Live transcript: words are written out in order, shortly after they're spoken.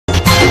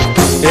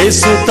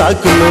యేసు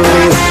తాకును,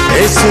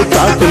 యేసు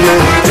తాకును,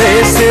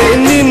 యేసే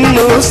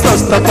నిన్ను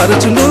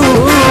స్వస్థపరచును.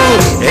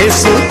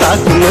 యేసు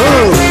తాకును,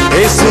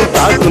 యేసు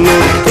తాకును,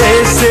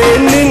 యేసే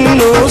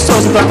నిన్ను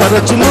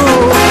స్వస్థపరచును.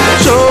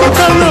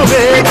 శోధన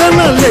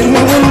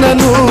వేదనలెన్ని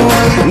ఉన్నను,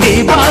 నీ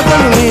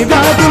బాధలు నీ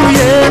వ్యాధులు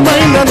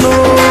ఏమైనను.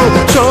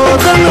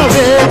 శోధన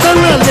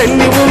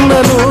వేదనలెన్ని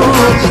ఉన్నను,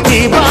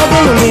 నీ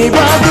బాధలు నీ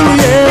వ్యాధులు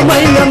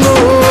ఏమైనను.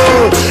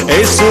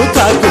 యేసు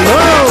తాకును,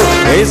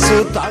 యేసు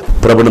తాకు.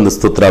 ప్రభునందు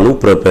స్తోత్రాలు,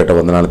 ప్రభుపేట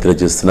వందనాలు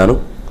తెలియజేస్తున్నాను.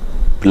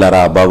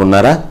 పిల్లారా,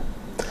 బాగున్నారా?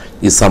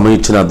 ఈ సమయం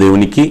ఇచ్చిన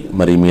దేవునికి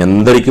మరి మీ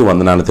అందరికీ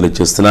వందనాలు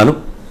తెలియజేస్తున్నాను.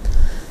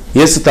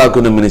 యేసు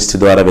తాకును మినిస్ట్రీ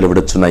ద్వారా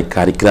వెలువడుచున్న ఈ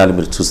కార్యక్రమాలు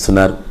మీరు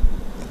చూస్తున్నారు.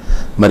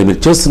 మరి మీరు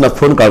చేస్తున్న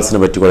ఫోన్ కాల్స్ని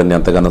బట్టి కూడా నేను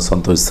ఎంతగానో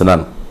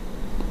సంతోషిస్తున్నాను.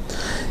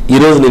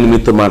 ఈరోజు నేను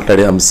మీతో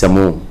మాట్లాడే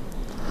అంశము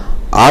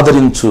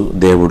ఆదరించు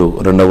దేవుడు,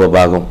 2వ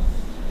భాగం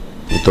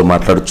మీతో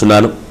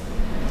మాట్లాడుచున్నాను.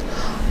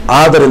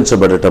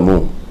 ఆదరించబడటము,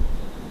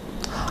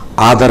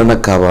 ఆదరణ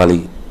కావాలి,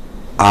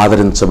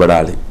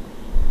 ఆదరించబడాలి.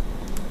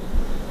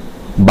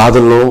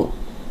 బాధల్లో,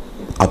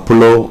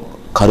 అప్పులో,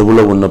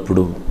 కరువులో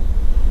ఉన్నప్పుడు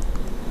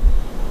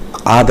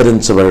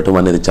ఆదరించబడటం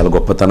అనేది చాలా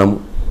గొప్పతనము.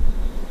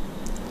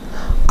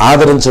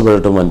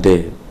 ఆదరించబడటం అంటే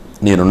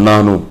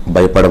నేనున్నాను,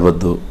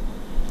 భయపడవద్దు,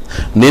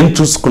 నేను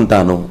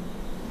చూసుకుంటాను.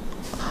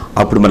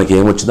 అప్పుడు మనకి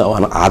ఏమొచ్చిందో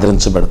మనం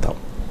ఆదరించబడతాం.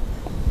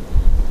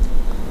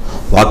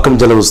 వాక్యం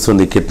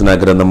జలవస్తుంది కీర్తన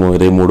గ్రంథము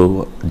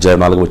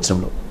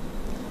 23:4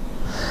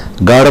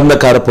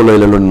 గాఢంధకారపు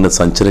లోయలలో నిన్ను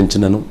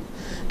సంచరించినను,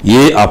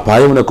 ఏ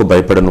అపాయమునకు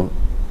భయపడను.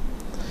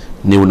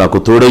 నీవు నాకు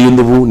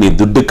తోడయ్యుందువు, నీ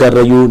దుడ్డు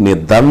కర్రయు నీ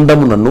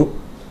దండము నన్ను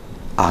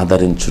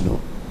ఆదరించును.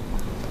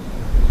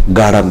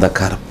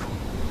 గాఢంధకారపు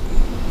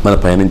మన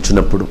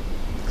పయనించినప్పుడు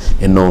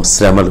ఎన్నో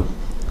శ్రమలు,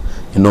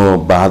 ఎన్నో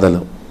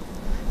బాధలు,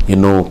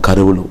 ఎన్నో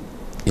కరువులు,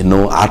 ఎన్నో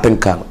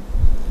ఆటంకాలు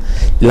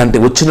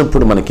ఇలాంటివి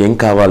వచ్చినప్పుడు మనకేం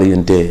కావాలి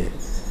అంటే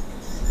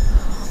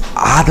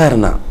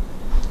ఆదరణ.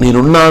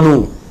 నేనున్నాను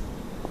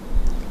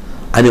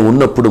అని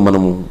ఉన్నప్పుడు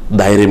మనము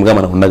ధైర్యంగా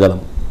మనం ఉండగలం.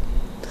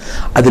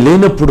 అది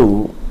లేనప్పుడు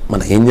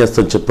మనం ఏం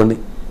చేస్తాం చెప్పండి?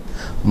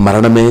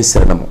 మరణమే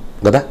శరణము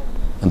కదా.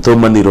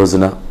 ఎంతోమంది ఈ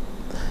రోజున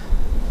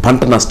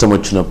పంట నష్టం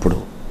వచ్చినప్పుడు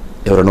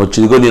ఎవరైనా వచ్చి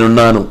ఇదిగో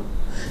నేనున్నాను,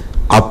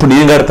 అప్పుడు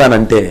నేను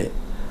కడతానంటే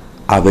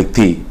ఆ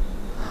వ్యక్తి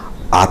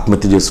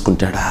ఆత్మహత్య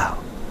చేసుకుంటాడా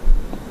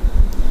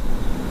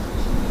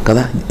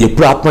కదా.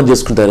 ఎప్పుడు ఆత్మహత్య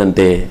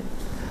చేసుకుంటారంటే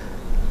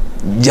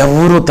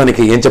ఎవరు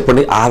తనకి ఏం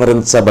చెప్పండి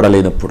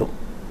ఆదరించబడలేనప్పుడు.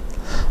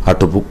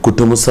 అటు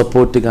కుటుంబ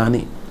సపోర్ట్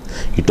కానీ,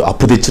 ఇటు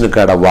అప్పు తెచ్చిన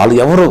కాడ వాళ్ళు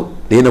ఎవరు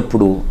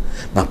లేనప్పుడు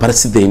నా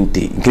పరిస్థితి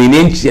ఏంటి, ఇంక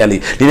నేనేం చేయాలి,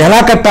 నేను ఎలా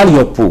కట్టాలి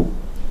అప్పు.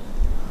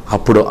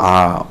 అప్పుడు ఆ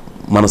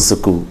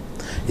మనసుకు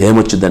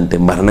ఏమొచ్చిందంటే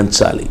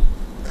మరణించాలి,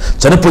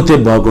 చనిపోతే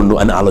బాగుండు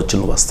అనే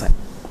ఆలోచనలు వస్తాయి.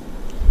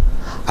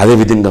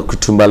 అదేవిధంగా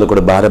కుటుంబాలు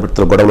కూడా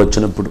భార్యాభర్తల గొడవలు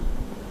వచ్చినప్పుడు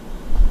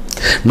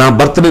నా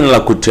భర్తని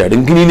అలా కూర్చాడు,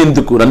 ఇంక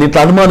నేనెందుకు, నన్ను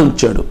ఇట్లా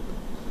అనుమానించాడు,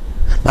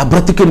 నా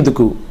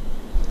బ్రతికెందుకు.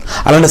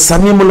 అలాంటి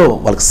సమయంలో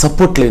వాళ్ళకి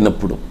సపోర్ట్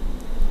లేనప్పుడు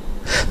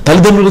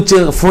తల్లిదండ్రులు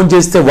ఫోన్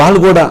చేస్తే వాళ్ళు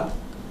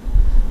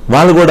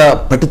కూడా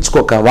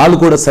పట్టించుకోక, వాళ్ళు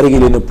కూడా సరిగా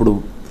లేనప్పుడు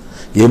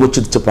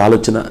ఏమొచ్చింది చెప్ప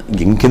ఆలోచన,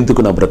 ఇంకెందుకు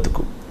నా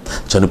బ్రతుకు,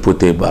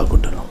 చనిపోతే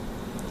బాగుండను.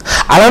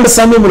 అలాంటి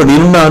సమయంలో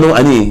నేనున్నాను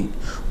అని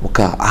ఒక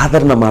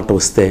ఆదరణ మాట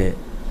వస్తే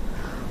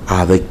ఆ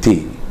వ్యక్తి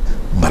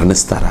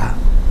మరణిస్తారా?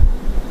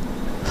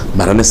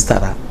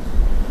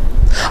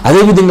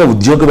 అదేవిధంగా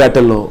ఉద్యోగ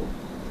వేటల్లో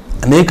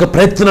అనేక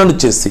ప్రయత్నాలు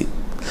చేసి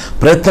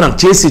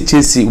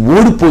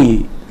ఓడిపోయి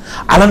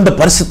అలాంటి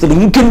పరిస్థితులు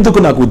ఇంకెందుకు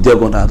నాకు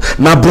ఉద్యోగం రాదు,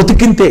 నా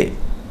బ్రతికింతే,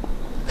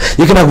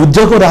 ఇక నాకు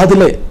ఉద్యోగం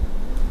రాదులే.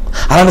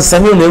 అలాంటి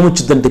సమయంలో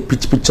ఏమొచ్చిందంటే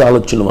పిచ్చి పిచ్చి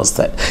ఆలోచనలు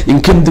వస్తాయి,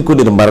 ఇంకెందుకు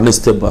నేను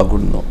మరణిస్తే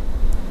బాగుండు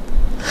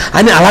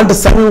అని. అలాంటి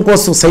సమయం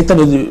కోసం సైతం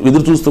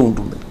ఎదురు చూస్తూ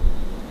ఉంటుంది.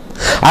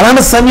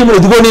 అలాంటి సమయంలో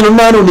ఇదిగో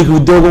నేనున్నాను, నీకు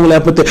ఉద్యోగం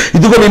లేకపోతే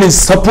ఇదిగో నేను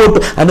సపోర్ట్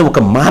అని ఒక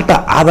మాట,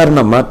 ఆదరణ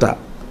మాట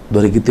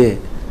దొరికితే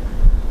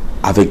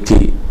ఆ వ్యక్తి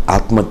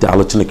ఆత్మహత్య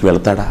ఆలోచనకి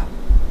వెళ్తాడా?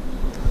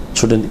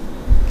 చూడండి,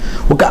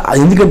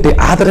 ఎందుకంటే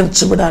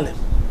ఆదరించబడాలి.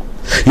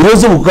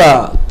 ఈరోజు ఒక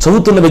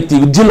చదువుతున్న వ్యక్తి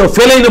విద్యలో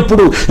ఫెయిల్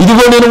అయినప్పుడు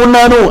ఇదిగో నేను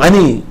ఉన్నాను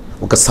అని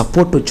ఒక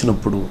సపోర్ట్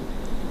వచ్చినప్పుడు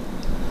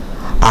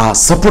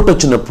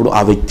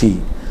ఆ వ్యక్తి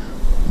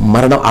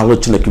మరణ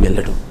ఆలోచనకి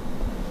వెళ్ళడు.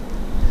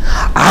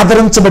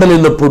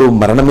 ఆదరించబడలేనప్పుడు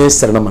మరణమే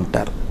శరణం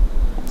అంటారు.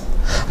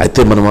 అయితే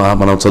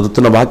మనం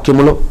చదువుతున్న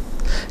వాక్యములో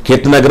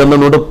కీర్తన గ్రంథం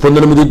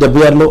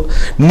 119:76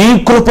 నీ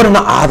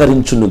కృపను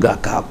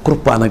ఆదరించునుగాక.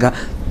 కృప అనగా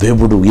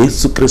దేవుడు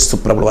యేసుక్రీస్తు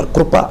ప్రభువు వారి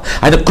కృప.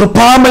 ఆయన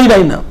కృపామయుడు,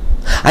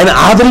 ఆయన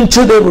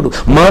ఆదరించే దేవుడు.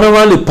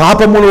 మానవాళి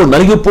పాపములో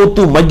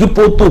నలిగిపోతూ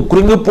మగ్గిపోతూ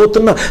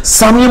కృంగిపోతున్న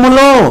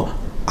సమయంలో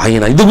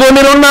ఆయన ఇదిగో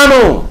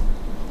నేనున్నాను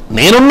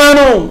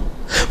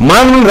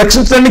మానవుని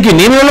రక్షించడానికి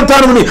నేను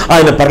వెళతాను.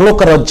 ఆయన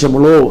పరలోక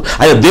రాజ్యములో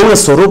ఆయన దేవుని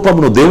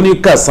స్వరూపమును, దేవుని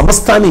యొక్క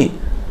సమస్తాన్ని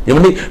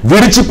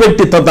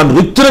విడిచిపెట్టి తను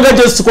రిక్తునిగా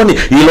చేసుకొని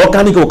ఈ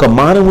లోకానికి ఒక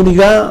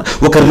మానవునిగా,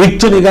 ఒక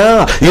రిక్తునిగా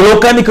ఈ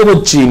లోకానికి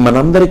వచ్చి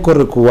మనందరి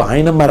కొరకు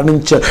ఆయన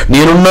మరణించాడు.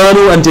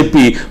 నేనున్నాను అని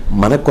చెప్పి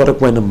మన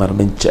కొరకు ఆయన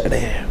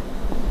మరణించాడే.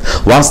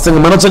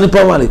 వాస్తవంగా మనం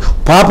చనిపోవాలి.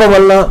 పాపం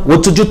వల్ల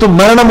వచ్చు జీతం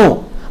మరణము.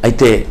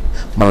 అయితే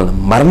మన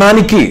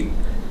మరణానికి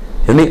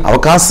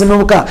అవకాశం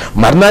ఇవ్వక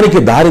మరణానికి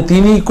దారి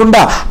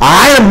తీయకుండా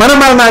ఆయన మన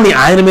మరణాన్ని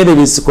ఆయన మీద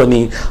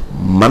వేసుకొని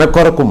మన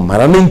కొరకు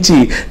మరణించి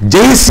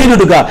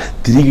జయశీలుడుగా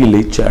తిరిగి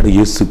లేచాడు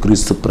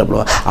యేసుక్రీస్తు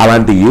ప్రభువు.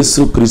 అలాంటి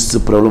యేసుక్రీస్తు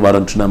ప్రభువు వారు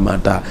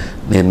అంటున్నమాట,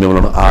 నేను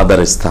మిమ్మల్ని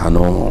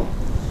ఆదరిస్తాను.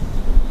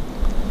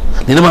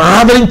 నేను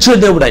ఆదరించే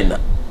దేవుడు ఆయన.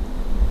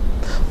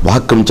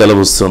 వాక్యం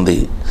చలవస్తుంది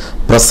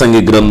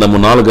ప్రసంగి గ్రంథము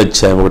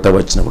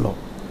 4:1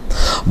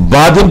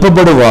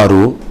 బాధింపబడు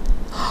వారు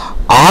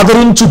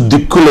ఆదరించు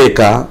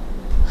దిక్కులేక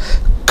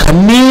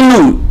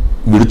కన్నీళ్లు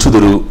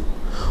విడుచుదురు,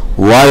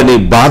 వారిని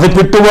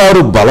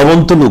బాధపెట్టువారు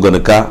బలవంతులు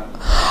గనుక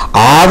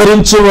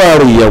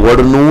ఆదరించేవాడు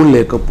ఎవడునూ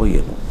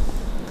లేకపోయాను.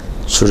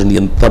 చూడండి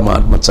ఎంత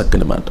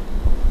చక్కని మాట.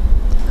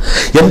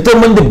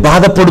 ఎంతోమంది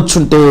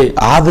బాధపడుచుంటే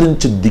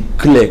ఆదరించు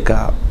దిక్కులేక,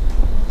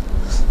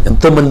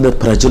 ఎంతోమంది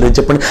ప్రజలు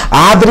చెప్పండి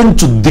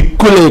ఆదరించు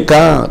దిక్కులేక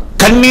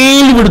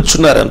కన్నీళ్లు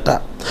విడుచున్నారంట.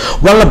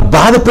 వాళ్ళ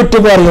బాధ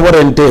పెట్టేవారు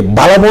ఎవరంటే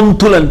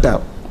బలవంతులంట.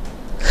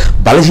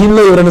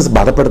 బలహీనలో ఎవరైనా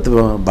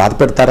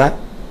బాధపెడతారా?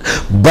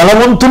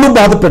 బలవంతులు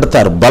బాధ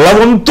పెడతారు.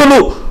 బలవంతులు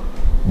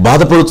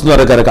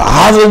బాధపడుతున్నారు కనుక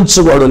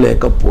ఆదరించేవాడు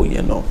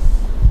లేకపోయాను.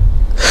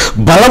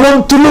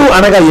 బలవంతులు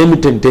అనగా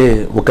ఏమిటంటే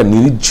ఒక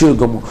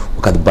నిరుద్యోగము,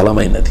 ఒక అది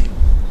బలమైనది.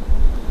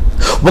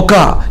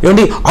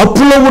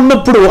 అప్పులో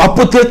ఉన్నప్పుడు,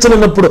 అప్పు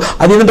తీర్చలేనప్పుడు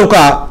అది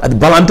ఏంటంటే అది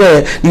బలం, అంటే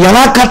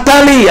ఎలా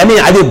కట్టాలి అని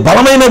అది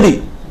బలమైనది.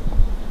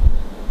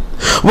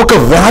 ఒక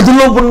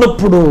వ్యాధిలో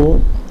ఉన్నప్పుడు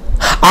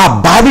ఆ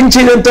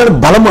బాధించేదంటే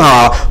బలము, ఆ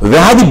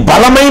వ్యాధి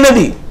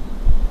బలమైనది.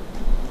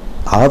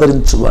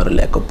 ఆదరించువారు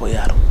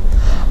లేకపోయారు.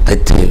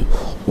 అయితే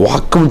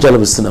వాక్యం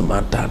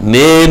చలవిస్తున్నమాట,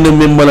 నేను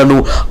మిమ్మలను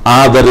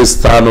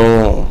ఆదరిస్తాను.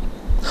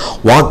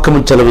 వాక్యం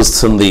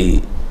చలవిస్తుంది.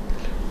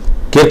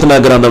 కీర్తన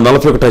గ్రంథం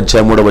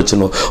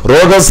 41:3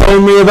 రోగ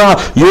మీద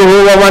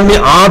యెహోవా వాణ్ణి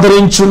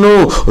ఆదరించును,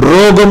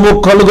 రోగము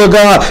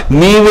కలుగగా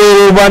నీవే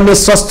వాణ్ణి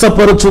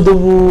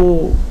స్వస్థపరచుదువు.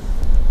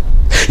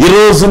 ఈ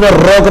రోజున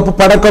రోగపు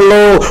పడకలో,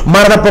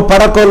 మరణపు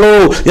పడకలో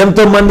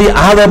ఎంతో మంది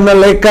ఆదరణ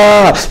లేక,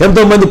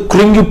 ఎంతో మంది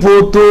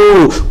కృంగిపోతూ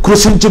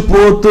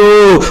కృషించిపోతూ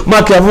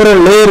మాకెవరు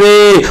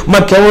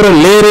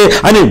లేరే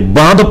అని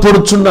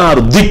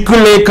బాధపడుచున్నారు, దిక్కు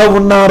లేక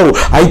ఉన్నారు.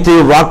 అయితే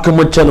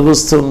వాక్యము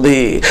చదువుస్తుంది,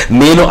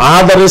 నేను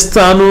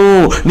ఆదరిస్తాను,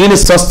 నేను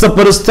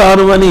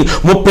స్వస్థపరుస్తాను అని.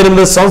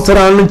 38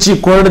 సంవత్సరాల నుంచి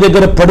కోరడి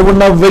దగ్గర పడి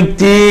ఉన్న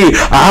వ్యక్తి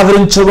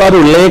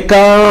ఆదరించేవారు లేక,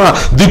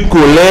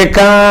 దిక్కు లేక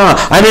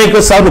అనేక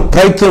సార్లు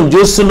ప్రయత్నం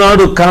చేస్తున్నాడు,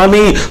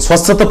 కానీ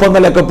స్వస్థత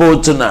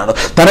పొందలేకపోతున్నాడు.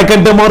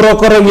 తనకంటే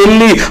మరొకరు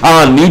వెళ్ళి ఆ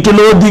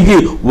నీటిలో దిగి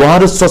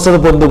వారు స్వస్థత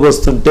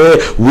పొందుకొస్తుంటే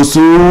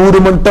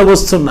ఉసూరుమంట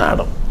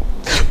వస్తున్నాడు.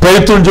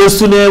 ప్రయత్నం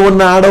చేస్తూనే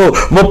ఉన్నాడు.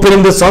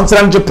 38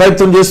 సంవత్సరాల నుంచి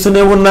ప్రయత్నం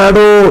చేస్తూనే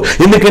ఉన్నాడు.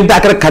 ఎందుకంటే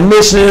అక్కడ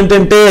కండిషన్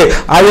ఏంటంటే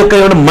ఆ యొక్క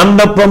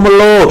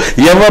మండపంలో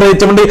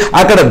ఎవరైతే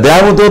అక్కడ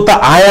దేవదూత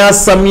ఆయా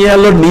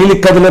సమయాల్లో నీలి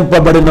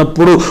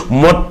కదిలింపబడినప్పుడు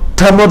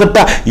మొట్టమొదట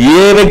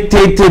ఏ వ్యక్తి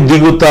అయితే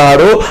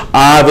దిగుతాడో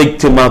ఆ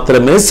వ్యక్తి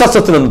మాత్రమే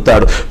స్వస్థత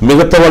పొందుతాడు.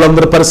 మిగతా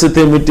వాళ్ళందరి పరిస్థితి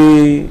ఏమిటి?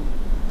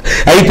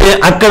 అయితే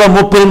అక్కడ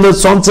 38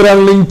 సంవత్సరాల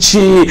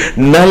నుంచి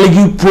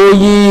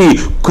నలిగిపోయి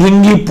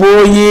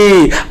కృంగిపోయి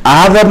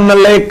ఆదరణ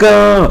లేక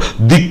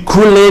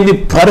దిక్కులేని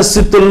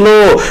పరిస్థితుల్లో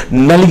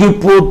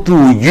నలిగిపోతూ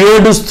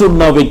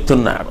ఏడుస్తున్న వ్యక్తి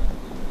ఉన్నాడు.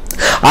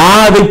 ఆ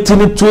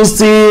వ్యక్తిని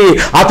చూసి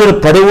అతను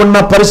పడి ఉన్న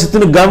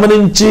పరిస్థితిని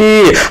గమనించి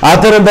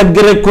అతని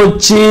దగ్గరకు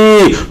వచ్చి,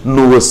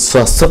 నువ్వు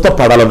స్వస్థత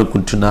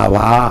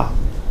పడాలనుకుంటున్నావా?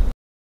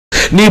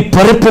 నీ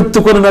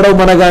పరిపెత్తుకొని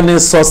నడవమనగానే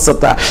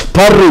స్వస్థత,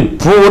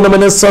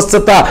 పరిపూర్ణమైన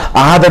స్వస్థత.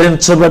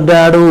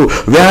 ఆదరించబడ్డాడు,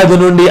 వ్యాధి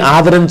నుండి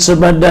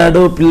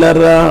ఆదరించబడ్డాడు.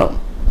 పిల్లరా,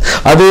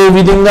 అదే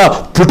విధంగా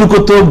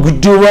పుట్టుకతో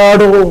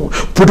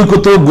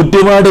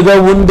గుడ్డివాడుగా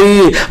ఉండి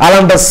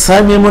అలాంటి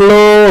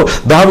సమయంలో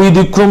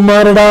దావీదు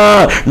కుమారుడా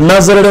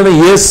నజరేయుడైన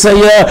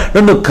యేసయ్య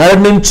నన్ను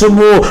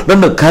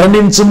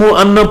కరుణించుము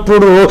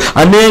అన్నప్పుడు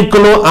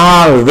అనేకులు ఆ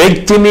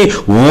వ్యక్తిని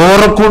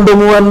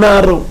ఊరకుండుము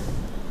అన్నారు.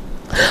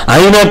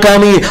 అయినా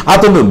కానీ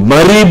అతను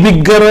మరీ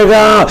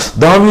బిగ్గరగా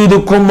దావీదు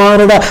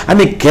కుమారుడా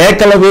అని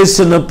కేకలు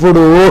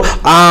వేసినప్పుడు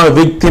ఆ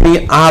వ్యక్తిని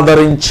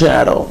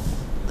ఆదరించాడు.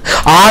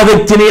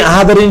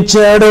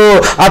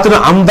 అతను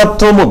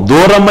అంధత్వము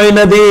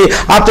దూరమైనది,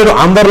 అతను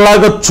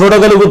అందరిలాగా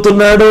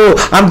చూడగలుగుతున్నాడు.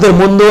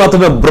 అంతకుముందు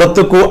అతను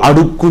బ్రతుకు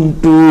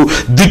అడుక్కుంటూ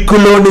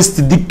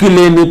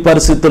దిక్కులేని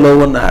పరిస్థితిలో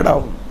ఉన్నాడు.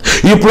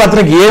 ఇప్పుడు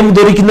అతనికి ఏం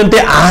దొరికిందంటే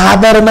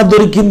ఆదరణ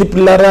దొరికింది.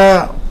 పిల్లరా,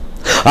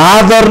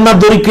 ఆదరణ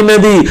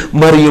దొరికినది.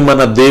 మరియు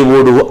మన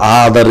దేవుడు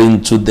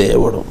ఆదరించు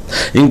దేవుడు.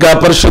 ఇంకా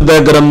పరిశుద్ధ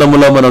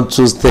గ్రంథములో మనం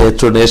చూస్తే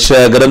చూడండి,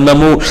 యెషయా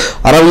గ్రంథము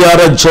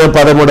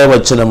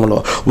 66:13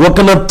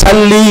 ఒకన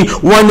తల్లి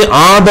వాణ్ణి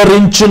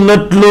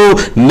ఆదరించున్నట్లు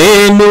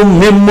నేను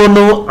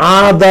మిమ్మును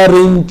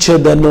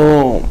ఆదరించెదను.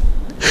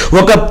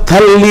 ఒక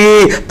తల్లి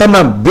తన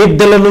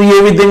బిడ్డలను ఏ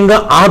విధంగా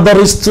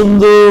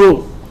ఆదరిస్తుందో,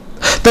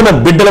 తన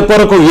బిడ్డల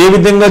కొరకు ఏ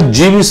విధంగా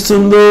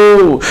జీవిస్తుందో,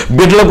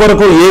 బిడ్డల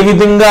కొరకు ఏ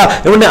విధంగా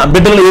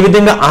బిడ్డలు ఏ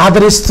విధంగా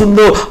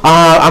ఆదరిస్తుందో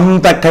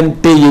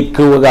అంతకంటే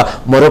ఎక్కువగా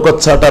మరొక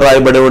చోట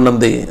రాయబడి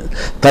ఉన్నది.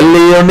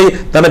 తల్లి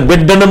తన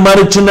బిడ్డను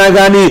మరుచున్నా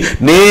గాని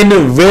నేను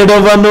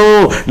విడవను,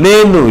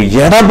 నేను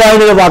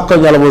ఎడబాయిన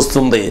వాక్యం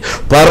జలవస్తుంది.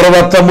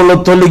 పర్వతములు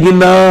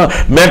తొలగిన,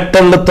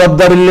 మెట్టలు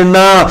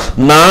తద్దరిల్లినా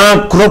నా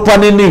కృప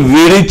నిన్ను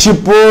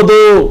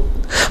విడిచిపోదు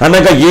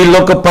అనగా ఈ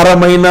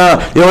లోకపరమైన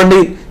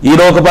ఈ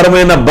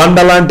లోకపరమైన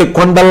బండలాంటి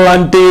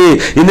కొండల్లాంటి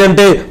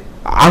ఏంటంటే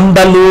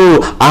అండలు,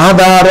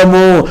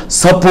 ఆధారము,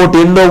 సపోర్ట్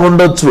ఎన్నో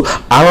ఉండొచ్చు.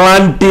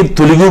 అలాంటి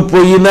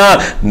తొలగిపోయినా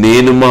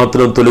నేను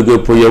మాత్రం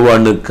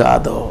తొలగిపోయేవాడిని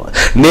కాదు,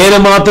 నేను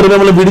మాత్రం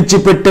మిమ్మల్ని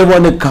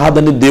విడిచిపెట్టేవాడిని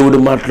కాదని దేవుడు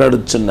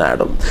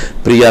మాట్లాడుచున్నాడు.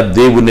 ప్రియ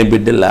దేవుని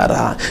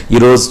బిడ్డలారా,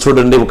 ఈరోజు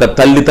చూడండి, ఒక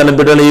తల్లి తన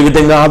బిడ్డలు ఏ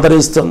విధంగా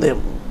ఆదరిస్తుంది.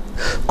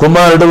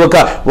 కుమారుడు ఒక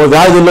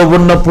వ్యాధిలో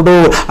ఉన్నప్పుడు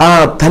ఆ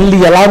తల్లి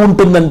ఎలా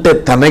ఉంటుందంటే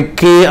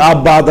తనకే ఆ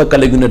బాధ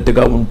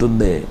కలిగినట్టుగా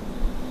ఉంటుంది.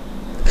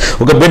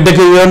 ఒక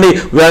బిడ్డకి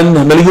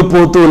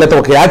నలిగిపోతూ లేకపోతే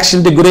ఒక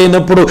యాక్సిడెంట్కి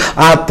గురైనప్పుడు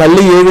ఆ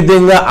తల్లి ఏ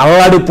విధంగా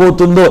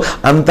అల్లాడిపోతుందో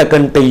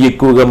అంతకంటే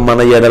ఎక్కువగా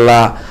మన ఎడల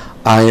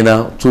ఆయన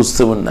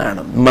చూస్తూ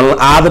ఉన్నాడు, మనల్ని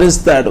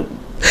ఆదరిస్తాడు.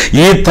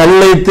 ఈ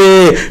తల్లి అయితే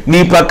నీ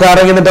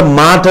ప్రకారం ఏంటంటే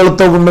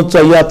మాటలతో ఉండొచ్చు,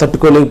 అయ్యా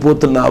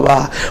తట్టుకోలేకపోతున్నావా,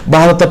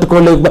 బాధ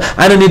తట్టుకోలేకపో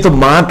ఆయన నీతో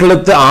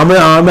మాట్లాడితే ఆమె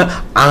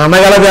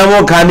అనగలదేమో,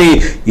 కానీ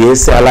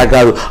యేసు అలా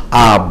కాదు.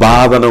 ఆ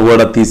బాధను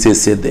కూడా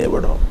తీసేసే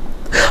దేవుడు,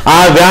 ఆ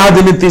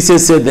వ్యాధిని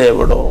తీసేసే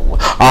దేవుడు,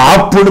 ఆ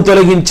అప్పును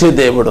తొలగించే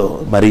దేవుడు.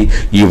 మరి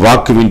ఈ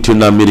వాక్యం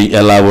వింటున్నా మీరు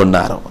ఎలా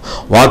ఉన్నారు?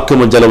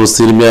 వాక్యము జలము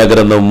సిరిమియా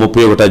గ్రంథం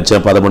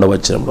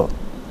 31:13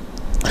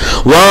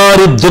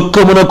 వారి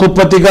దుఃఖమునకు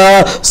ప్రతిగా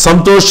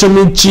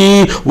సంతోషమిచ్చి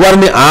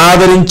వారిని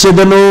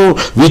ఆదరించెదను,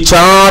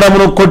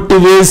 విచారమును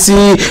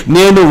కొట్టివేసి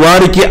నేను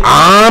వారికి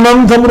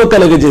ఆనందమును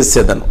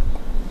కలుగజేసేదను.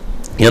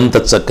 ఎంత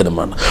చక్కని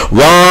మాట!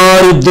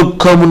 వారి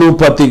దుఃఖమునకు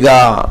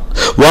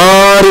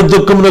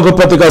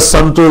ప్రతిగా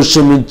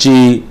సంతోషమిచ్చి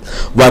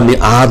వారిని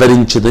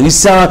ఆదరించెదను.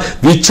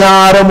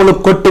 విచారములు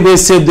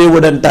కొట్టివేసే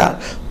దేవుడంట.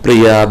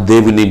 ప్రియా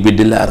దేవుని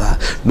బిడ్డలారా,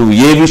 నువ్వు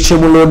ఏ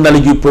విషయంలో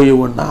నలిగిపోయి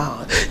ఉన్నా,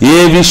 ఏ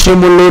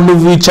విషయంలో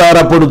నువ్వు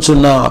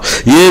విచారపడుచున్నా,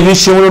 ఏ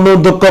విషయంలో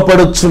నువ్వు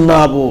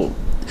దుఃఖపడుచున్నావు,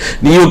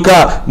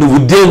 నువ్వు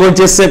ఉద్యోగం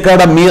చేసే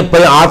కాడ మీ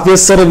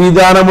ఆఫీసర్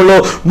విధానంలో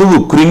నువ్వు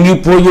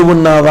కృంగిపోయి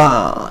ఉన్నావా,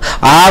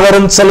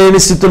 ఆదరించలేని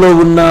స్థితిలో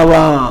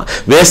ఉన్నావా,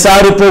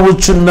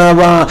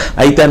 వేసారిపోవచ్చున్నావా,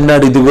 అయితే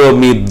అన్నాడు, ఇదిగో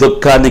మీ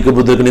దుఃఖానికి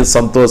బదులుగా నేను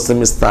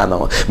సంతోషం ఇస్తాను,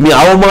 మీ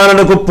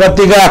అవమానానికి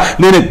ప్రతిగా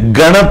నేను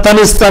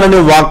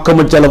ఘనతనిస్తానని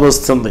వాక్యము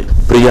చెలవస్తుంది.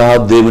 ప్రియా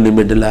దేవుని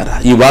బిడ్డలారా,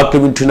 ఈ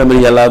వాక్యం వింటున్న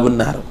మీరు ఎలా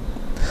ఉన్నారు?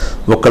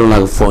 ఒకళ్ళు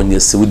నాకు ఫోన్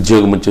చేసి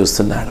ఉద్యోగం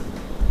చేస్తున్నాడు.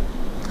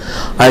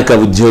 ఆ యొక్క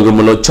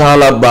ఉద్యోగంలో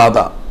చాలా బాధ,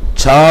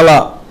 చాలా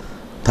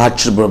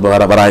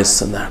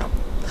బరాయిస్తున్నాడు.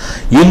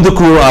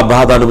 ఎందుకు ఆ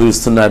బాధ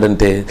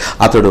అనుభవిస్తున్నాడంటే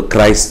అతడు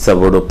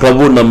క్రైస్తవుడు,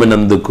 ప్రభు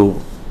నమ్మినందుకు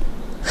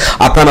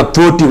తన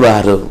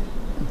తోటివారు,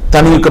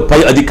 తన యొక్క పై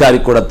అధికారి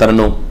కూడా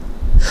తనను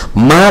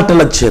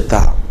మాటల చేత,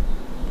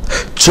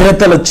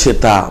 చేతల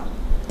చేత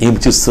ఏం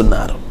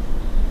చేస్తున్నారు?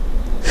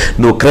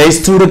 నువ్వు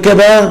క్రైస్తవుడు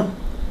కదా,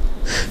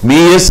 మీ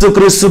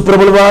యేసుక్రీస్తు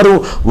ప్రభుల వారు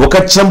ఒక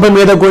చెంప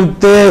మీద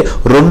కొడితే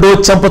రెండో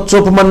చెంప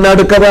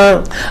చూపమన్నాడు కదా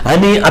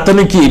అని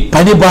అతనికి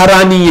పని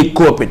భారాన్ని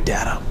ఎక్కువ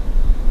పెట్టారు.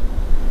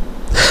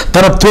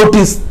 తన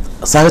తోటి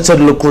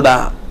సహచరులు కూడా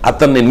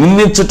అతన్ని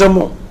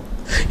నిందించటము,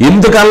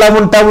 ఎందుకు అలా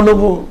ఉంటావు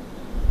నువ్వు,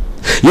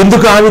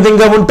 ఎందుకు ఆ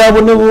విధంగా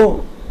ఉంటావు నువ్వు,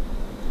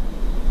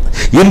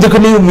 ఎందుకు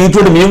నీవు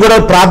మేము కూడా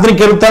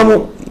ప్రార్థనకి వెళ్తాము,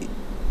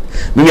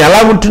 మేము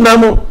ఎలా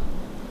ఉంటున్నాము,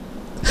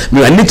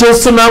 మేము అన్ని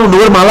చేస్తున్నాము,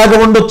 నువ్వు అలాగే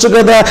ఉండొచ్చు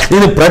కదా,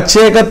 నేను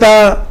ప్రత్యేకత,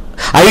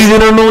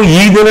 ఐదినను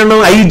ఈ దినను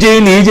ఈ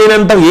చేయను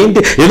అంటావు ఏంటి?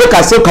 ఏదో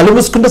కాసేపు కళ్ళు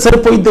మూసుకుంటే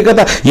సరిపోయింది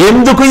కదా,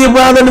 ఎందుకు ఈ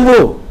బాధ నువ్వు?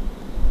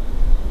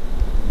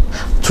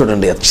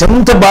 చూడండి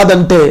ఎంత బాధ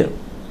అంటే,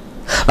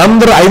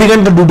 అందరూ 5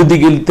 గంటల డ్యూటీ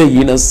దిగి వెళ్తే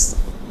ఈయన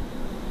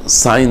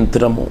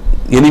సాయంత్రము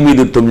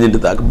 8-9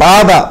 దాకా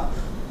బాధ.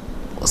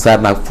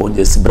 ఒకసారి నాకు ఫోన్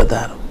చేసి,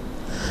 బ్రదర్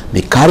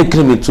మీ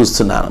కార్యక్రమం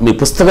చూస్తున్నాను, మీ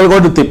పుస్తకాలు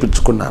కూడా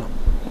తెప్పించుకున్నాను,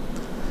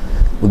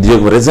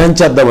 ఉద్యోగం రిజైన్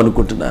చేద్దాం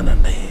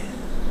అనుకుంటున్నానండి.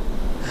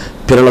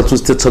 పిల్లలు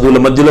చూస్తే చదువుల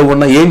మధ్యలో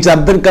ఉన్న ఏం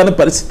అర్థం కాని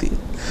పరిస్థితి,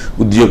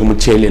 ఉద్యోగం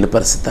చేయలేని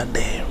పరిస్థితి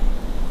అండి.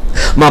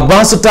 మా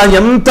బాసుట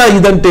ఎంత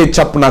ఇదంటే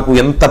చెప్పు, నాకు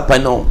ఎంత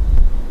పనో,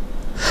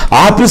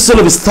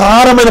 ఆఫీసులో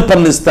విస్తారమైన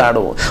పనులు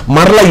ఇస్తాడు,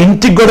 మరలా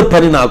ఇంటికి కూడా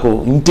పని, నాకు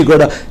ఇంటికి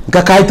కూడా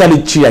ఇంకా కాగితాలు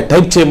ఇచ్చి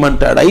టైప్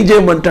చేయమంటాడు, అవి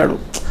చేయమంటాడు.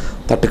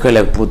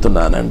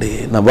 తట్టుకోలేకపోతున్నానండి,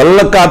 నా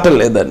వల్ల కాటం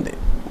లేదండి.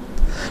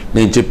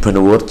 నేను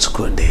చెప్పాను,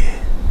 ఓర్చుకోండి,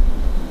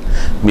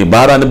 మీ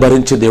భారాన్ని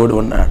భరించే దేవుడు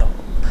ఉన్నాడు,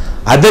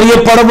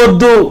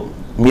 అధైర్యపడవద్దు,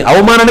 మీ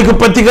అవమానానికి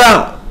ప్రతిగా,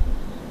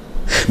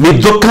 మీ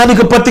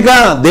దుఃఖానికి ప్రతిగా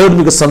దేవుడు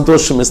మీకు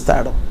సంతోషం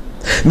ఇస్తాడు,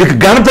 మీకు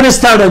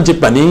ఘనతనిస్తాడు అని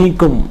చెప్పి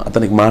అనేకం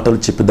అతనికి మాటలు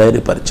చెప్పి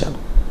ధైర్యపరిచాను.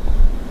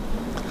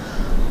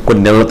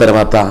 కొన్ని నెలల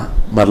తర్వాత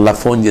మరలా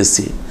ఫోన్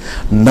చేసి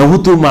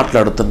నవ్వుతూ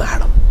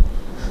మాట్లాడుతున్నాడు,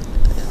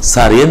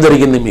 సార్ ఏం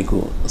జరిగింది మీకు?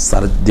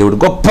 సార్ దేవుడు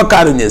గొప్ప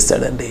కార్యం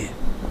చేశాడండి.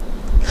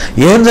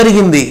 ఏం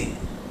జరిగింది?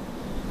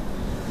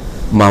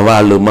 మా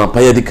వాళ్ళు, మా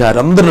పై అధికారి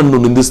అందరూ నన్ను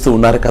నిందిస్తూ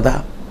ఉన్నారు కదా,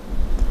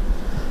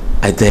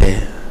 అయితే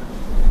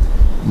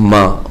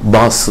మా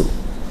బాసు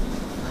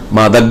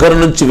మా దగ్గర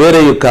నుంచి వేరే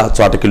యొక్క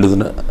చోటకి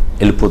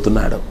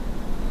వెళ్ళిపోతున్నాడు.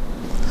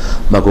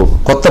 మాకు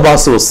కొత్త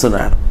బాసు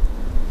వస్తున్నాడు.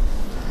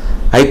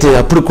 అయితే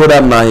అప్పుడు కూడా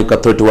నా యొక్క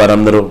తోటి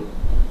వారందరూ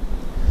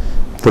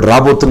ఇప్పుడు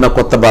రాబోతున్న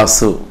కొత్త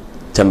బాసు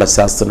చెండ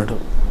చేస్తున్నాడు.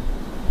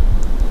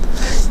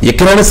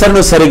 ఎక్కడైనా సరే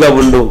నువ్వు సరిగా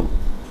ఉండు,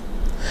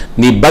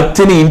 నీ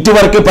భక్తిని ఇంటి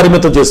వరకే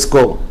పరిమితం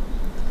చేసుకో,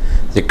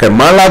 ఇక్కడ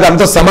మాలాగా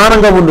అంత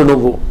సమానంగా ఉండు,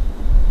 నువ్వు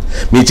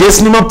మీ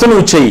చేసిన మొత్తం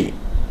నువ్వు చెయ్యి,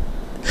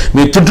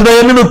 మీ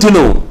తుట్టుడయన్ని నువ్వు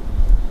తిను,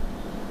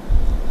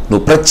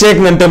 నువ్వు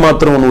ప్రత్యేకంగా అంటే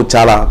మాత్రం నువ్వు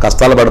చాలా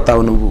కష్టాలు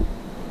పడతావు, నువ్వు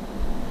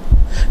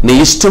నీ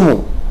ఇష్టము,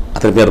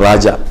 అతని పేరు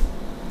రాజా,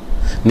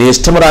 నీ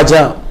ఇష్టము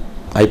రాజా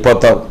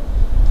అయిపోతావు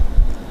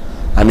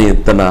అని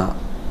తన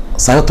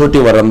సహతోటి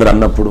వారందరూ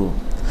అన్నప్పుడు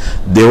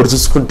దేవుడు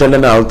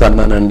చూసుకుంటాడని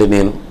ఆగుతున్నానండి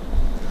నేను.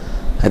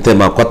 అయితే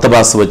మా కొత్త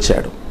బాస్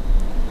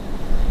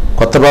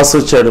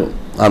వచ్చాడు,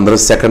 అందరూ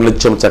సెకండ్లు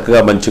ఇచ్చాము,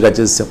 చక్కగా మంచిగా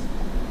చేసాం.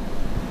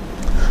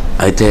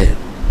 అయితే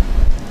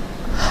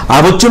ఆ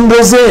వచ్చిన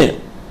రోజే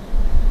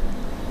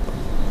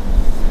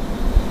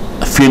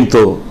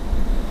ఫీన్తో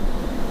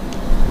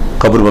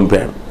కబురు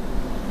పంపాడు,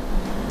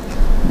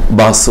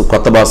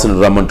 కొత్త బాసుని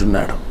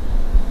రమ్మంటున్నాడు.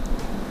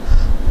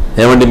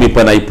 ఏమండి మీ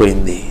పని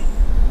అయిపోయింది.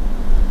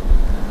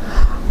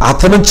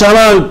 అతను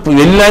చాలా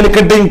వెళ్ళాని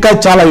కంటే ఇంకా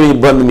చాలా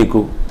ఇబ్బంది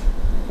మీకు,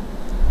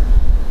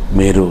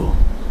 మీరు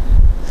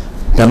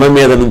పెన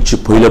మీద నుంచి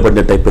పొయ్యిలో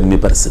పడినట్టు అయిపోయింది మీ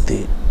పరిస్థితి,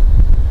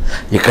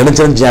 ఇక్కడి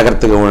నుంచి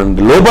జాగ్రత్తగా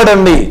ఉండండి,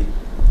 లోబడండి.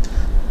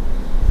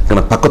 ఇక్కడ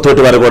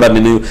పక్కతోటి వారు కూడా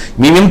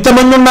మేము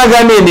ఇంతమంది ఉన్నా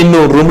కానీ నిన్ను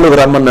రూమ్లోకి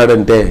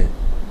రమ్మన్నాడంటే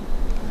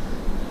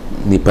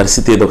నీ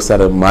పరిస్థితి ఏదో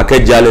ఒకసారి మాకే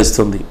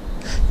జాలేస్తుంది,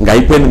 ఇంకా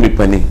అయిపోయింది మీ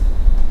పని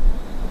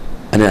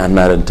అని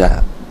అన్నారంట.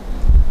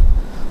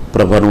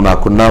 ప్రభు నువ్వు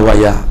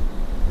నాకున్నావయ్యా,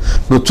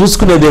 నువ్వు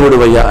చూసుకునే దేవుడు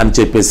అయ్యా అని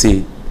చెప్పేసి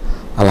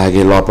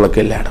అలాగే లోపలికి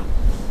వెళ్ళాడు.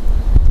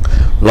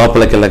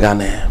 లోపలికి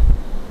వెళ్ళగానే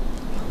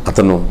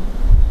అతను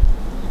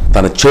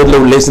తన చైర్లో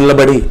లేచి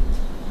నిలబడి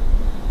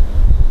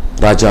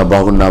రాజా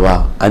బాగున్నావా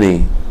అని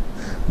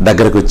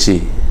దగ్గరకు వచ్చి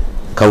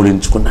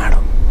కౌలించుకున్నాడు.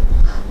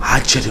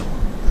 ఆశ్చర్యం,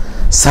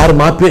 సార్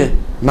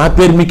నా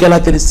పేరు మీకు ఎలా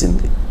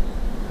తెలిసింది?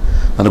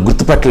 నన్ను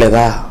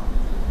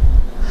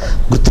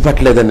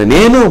గుర్తుపట్టలేదండి.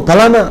 నేను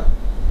ఫలానా,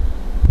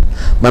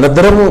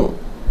 మనిద్దరము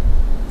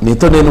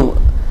నీతో నేను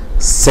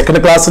 2nd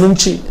క్లాస్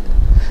నుంచి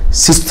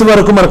 6th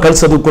వరకు మనం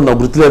కలిసి చదువుకున్నావు,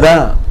 గుర్తులేదా?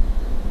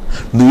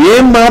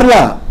 నువ్వేం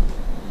మారలా,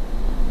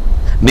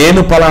 నేను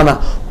ఫలానా.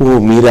 ఓ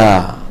మీరా?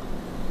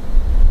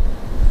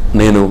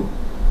 నేను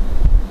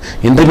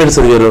ఇంటర్మీడియట్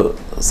చదివే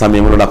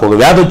సమయంలో నాకు ఒక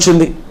వ్యాధి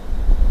వచ్చింది,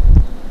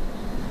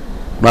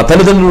 నా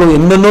తల్లిదండ్రులు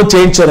ఎన్నెన్నో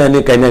చేయించారు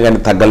అయినా కానీ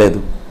తగ్గలేదు.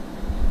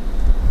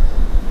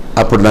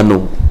 అప్పుడు నన్ను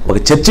ఒక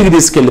చర్చికి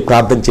తీసుకెళ్ళి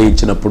ప్రార్థన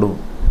చేయించినప్పుడు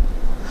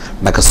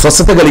నాకు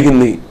స్వస్థత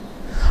కలిగింది.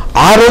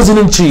 ఆ రోజు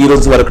నుంచి ఈ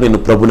రోజు వరకు నేను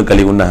ప్రభుని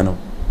కలిగి ఉన్నాను,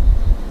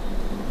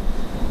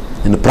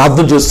 నేను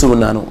ప్రార్థన చేస్తూ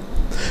ఉన్నాను.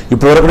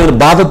 ఇప్పటివరకు నేను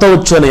బాధతో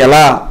వచ్చాను,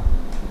 ఎలా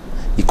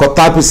ఈ కొత్త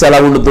ఆఫీస్ ఎలా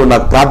ఉండదో,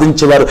 నాకు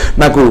ప్రార్థించేవారు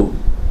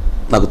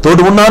నాకు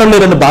తోడు ఉన్నారో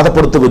లేరని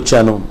బాధపడుతూ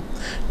వచ్చాను.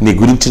 నీ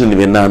గురించి నేను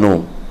విన్నాను,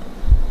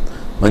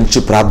 మంచి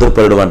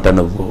ప్రార్థనపరుడు అంట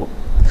నువ్వు.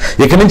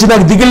 ఇక నుంచి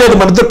నాకు దిగలేదు,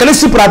 మనతో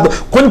కలిసి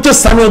కొంచెం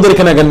సమయం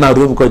దొరికినా కానీ నా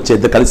రూమ్కి వచ్చి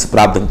ఇద్దరు కలిసి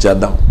ప్రార్థన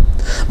చేద్దాం,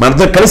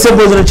 మనతో కలిసే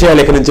భోజనం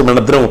చేయాలి, ఇక నుంచి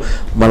మనందరం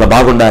మళ్ళీ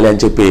బాగుండాలి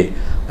అని చెప్పి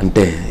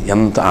అంటే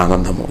ఎంత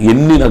ఆనందము.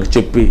 ఎన్ని నాకు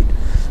చెప్పి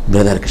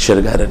బ్రదర్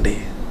కిషోర్ గారండి,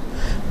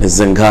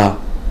 నిజంగా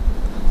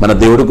మన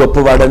దేవుడు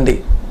గొప్పవాడండి.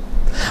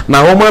 నా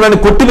అవమానాన్ని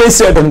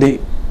కొట్టివేసాడండి,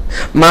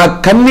 నా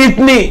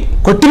కన్నీటిని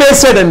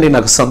కొట్టివేసాడండి.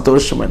 నాకు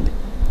సంతోషం అండి.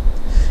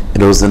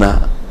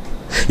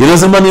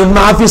 ఈరోజు మన ఉన్న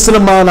ఆఫీసులో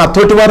నా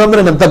తోటి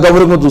వారందరూ ఎంత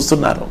గౌరవంగా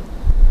చూస్తున్నారు.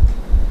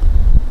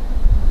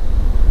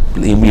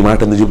 ఈ మాట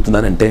ఎందుకు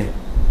చెబుతున్నానంటే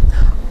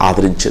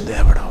ఆదరించే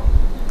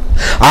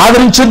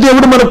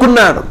దేవుడు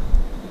మనకున్నాడు.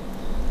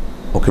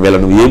 ఒకవేళ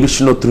నువ్వు ఏ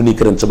విషయంలో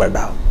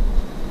తృణీకరించబడ్డావు,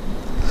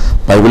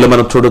 బైబిల్లో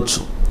మనం చూడొచ్చు,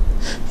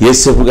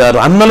 యేసేపు గారు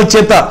అన్నల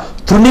చేత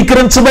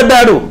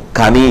తృణీకరించబడ్డాడు,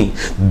 కానీ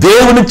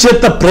దేవుని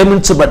చేత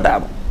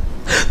ప్రేమించబడ్డాడు,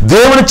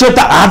 దేవుని చేత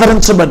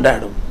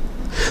ఆదరించబడ్డాడు.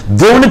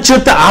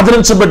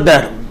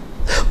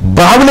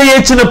 బావిలో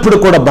ఏడ్చినప్పుడు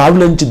కూడా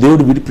బావిలో నుంచి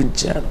దేవుడు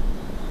విడిపించాడు.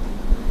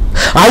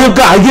 ఆ యొక్క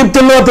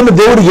ఐగుప్తులో అతను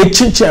దేవుడు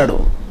హెచ్చించాడు,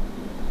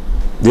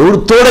 దేవుడు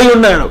తోడై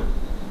ఉన్నాడు.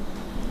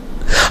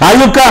 ఆ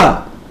యొక్క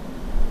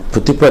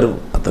పొతిఫరు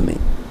అతన్ని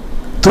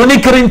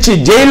తృణీకరించి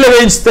జైల్లో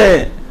వేయిస్తే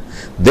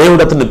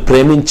దేవుడు అతన్ని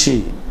ప్రేమించి,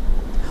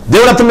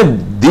 దేవుడు అతన్ని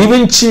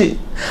దీవించి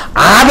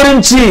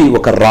ఆదరించి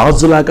ఒక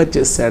రాజులాగా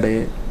చేశాడే.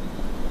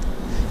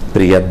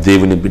 ప్రియ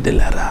దేవుని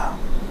బిడ్డలారా,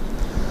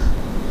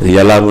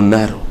 ఎలా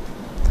ఉన్నారు?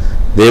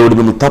 దేవుడు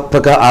మిమ్మల్ని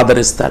తప్పక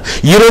ఆదరిస్తాడు.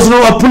 ఈరోజు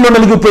నువ్వు అప్పుల్లో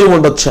నలిగిపోయి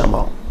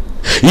ఉండొచ్చామో,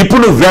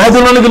 ఇప్పుడు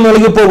వ్యాధులకు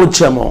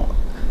నలిగిపోవచ్చామో,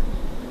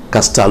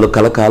 కష్టాలు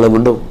కలకాలం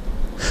ఉండవు,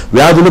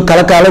 వ్యాధులు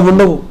కలకాలం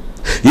ఉండవు,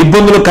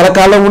 ఇబ్బందులు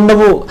కలకాలం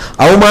ఉండవు,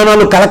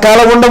 అవమానాలు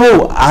కలకాలం ఉండవు.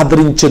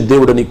 ఆదరించే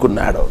దేవుడు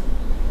నీకున్నాడు.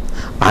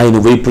 ఆయన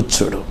వైపు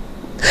చూడు,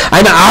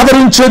 ఆయన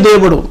ఆదరించే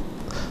దేవుడు.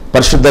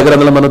 పరిశుద్ధ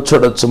గ్రంథంలో మనం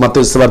చూడొచ్చు,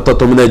 మత్తయి సువార్త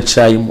 9వ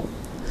అధ్యాయము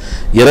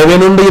 20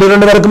 నుండి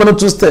 22 వరకు మనం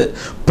చూస్తే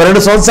 12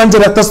 సంవత్సరాల నుంచి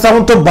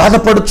రక్తస్రావంతో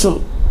బాధపడచ్చు,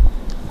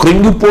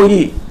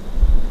 కృంగిపోయి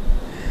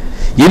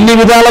ఎన్ని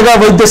విధాలుగా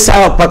వైద్య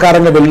సేవ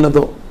ప్రకారంగా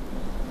వెళ్ళినదో,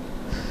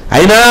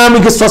 అయినా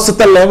మీకు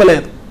స్వస్థత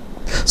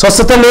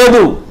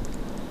లేదు.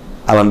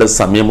 అలాంటి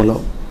సమయంలో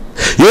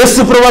యేసు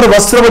ప్రభువారు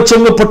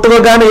వస్త్రవచ్చంగా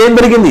పుట్టుకోగానే ఏం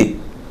జరిగింది?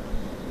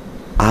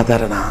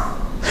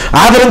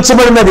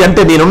 ఆదరించబడినది.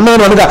 అంటే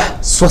నేనున్నాను అనగా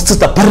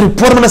స్వస్థత,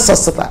 పరిపూర్ణ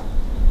స్వస్థత.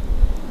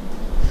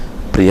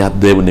 ప్రియా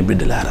దేవుని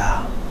బిడ్డలారా,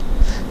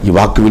 ఈ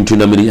వాక్యం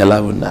వింటున్న మీరు ఎలా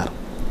ఉన్నారు?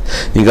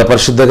 ఇంకా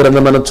పరిశుద్ధ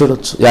గ్రంథం మనం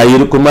చూడొచ్చు.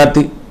 యాయిరు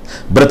కుమార్తె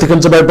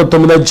బ్రతికించబడటం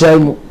 9వ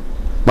అధ్యాయము,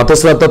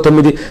 మత్తయి వార్త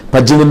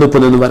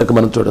 9:18-19 వరకు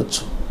మనం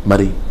చూడొచ్చు.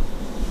 మరి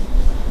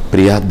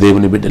ప్రియా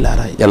దేవుని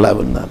బిడ్డలారా ఎలా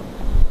ఉన్నారు?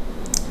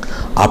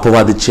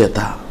 అపవాది చేత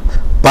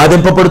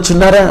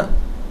బాధింపబడుచున్నారా?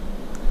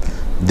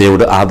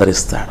 దేవుడు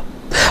ఆదరిస్తాడు.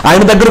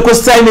 ఆయన దగ్గరకు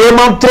వస్తే ఆయన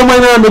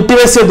ఏమాత్రమైన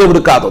నెట్టివేసే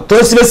దేవుడు కాదు,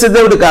 తోసివేసే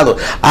దేవుడు కాదు,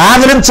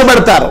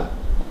 ఆదరించబడతారు.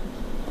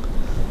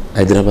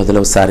 హైదరాబాద్లో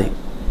ఒకసారి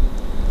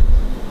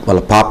వాళ్ళ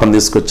పాపను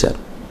తీసుకొచ్చారు.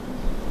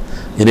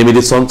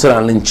 8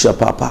 సంవత్సరాల నుంచి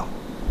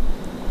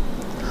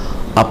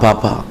ఆ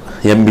పాప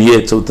MBA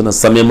చదువుతున్న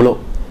సమయంలో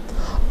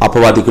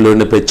అపవాదికి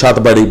లోనిపోయి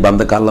చేతబడి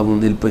బంధకాల్లో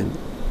నిలిపోయింది.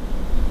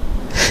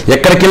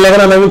 ఎక్కడికి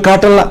వెళ్ళగా నవ్వి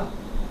కాటల్లా.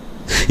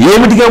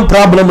 ఏమిటిగా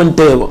ప్రాబ్లం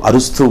అంటే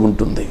అరుస్తూ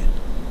ఉంటుంది,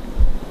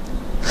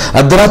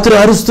 అర్ధరాత్రి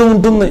అరుస్తూ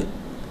ఉంటుంది.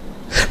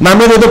 నా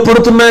మీద ఏదో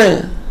పొడుతున్నాయి,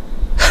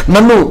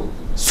 నన్ను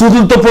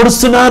సూదులతో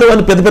పొడుస్తున్నారు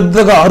అని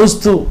పెద్దగా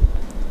అరుస్తూ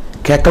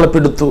కేకలు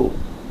పెడుతూ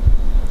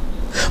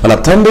వాళ్ళ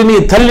తండ్రిని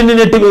తల్లిని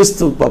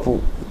నెట్టివేస్తూ పాపం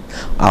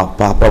ఆ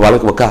పాప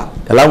వాళ్ళకి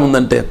ఎలా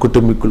ఉందంటే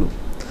కుటుంబీకులు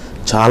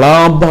చాలా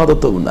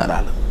బాధతో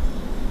ఉన్నారు.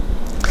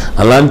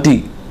 అలాంటి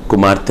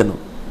కుమార్తెను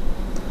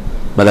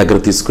మా దగ్గర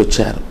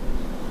తీసుకొచ్చారు.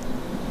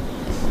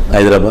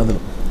 హైదరాబాద్లో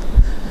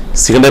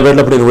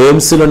సికింద్రాబాద్లో నేను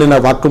OMCలో నేను ఆ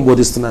వాక్యం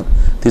బోధిస్తున్నాను.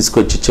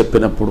 తీసుకొచ్చి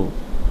చెప్పినప్పుడు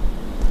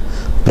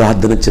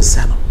ప్రార్థన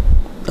చేశాను.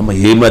 అమ్మ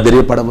ఏమి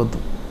అధైర్యపడవద్దు,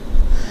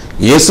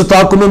 యేసు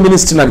తాకును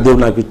మినిస్ట్రీ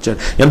దేవుడు నాకు ఇచ్చాడు,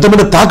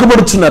 ఎంతోమంది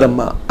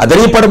తాకుపడుచున్నారమ్మా,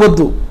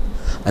 అధైర్యపడవద్దు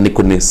అని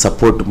కొన్ని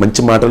సపోర్ట్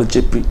మంచి మాటలు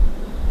చెప్పి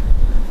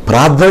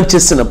ప్రార్థన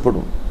చేసినప్పుడు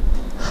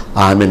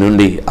ఆమె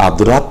నుండి ఆ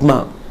దురాత్మ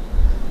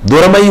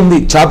దూరమైంది,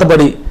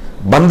 చేతబడి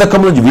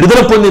బంధకం నుంచి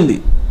విడుదల పొందింది.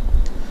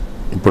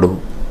 ఇప్పుడు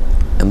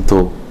ఎంతో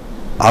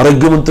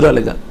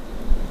ఆరోగ్యవంతురాలుగా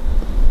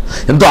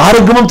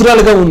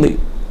ఉంది.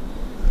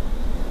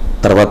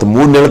 తర్వాత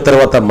 3 నెలల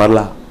తర్వాత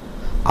మరలా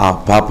ఆ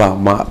పాప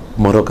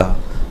మరొక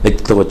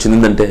వ్యక్తితో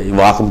వచ్చిందంటే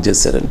వివాహం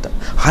చేశారంట.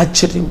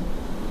 ఆశ్చర్యం,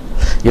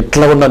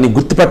 ఎట్లా ఉన్నా నీ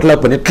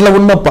గుర్తుపట్టలేకపోయినా ఎట్లా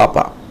ఉన్న పాప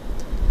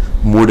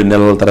 3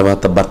 నెలల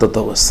తర్వాత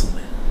భర్తతో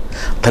వస్తుంది.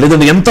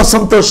 తల్లిదండ్రులు ఎంత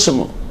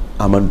సంతోషము.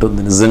 ఆమె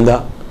అంటుంది,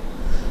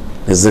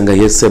 నిజంగా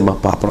యేసే మా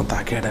పాపను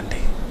తాకాడండి.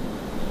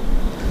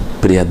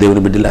 ప్రియ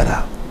దేవుని బిడ్డలారా,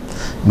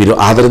 మీరు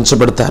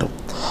ఆదరించబడతారు.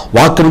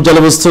 వాక్యం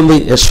జలవిస్తుంది.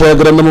 యెషయా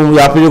గ్రంథము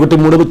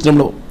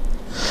 51:3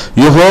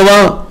 యెహోవా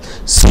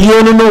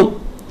సీయోనును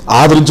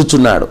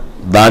ఆదరించుచున్నాడు,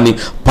 దాని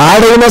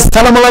పాడైన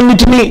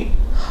స్థలములన్నిటినీ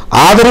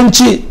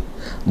ఆదరించి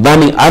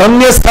దాని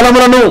అరణ్య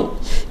స్థలములను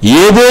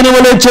ఏదేని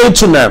వలె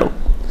చేయుచున్నాడు,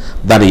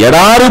 దాని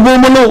ఎడారి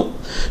భూములు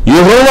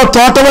యెహోవా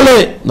తోట వలె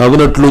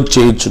నవ్వునట్లు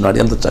చేయుచున్నాడు.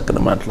 ఎంత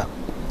చక్కని మాటల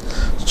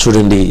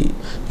చూడండి.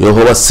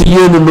 యెహోవా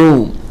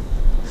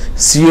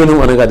సీయోను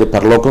అనగా అది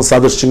పరలోకం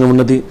సాదృశ్యంగా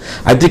ఉన్నది.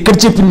 అది ఇక్కడ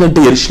చెప్పిందంటే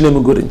యెరూషలేము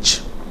గురించి.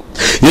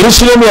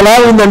 యెరూషలేము ఎలా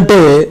ఉందంటే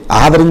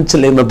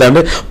ఆదరించలేనంత,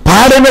 అంటే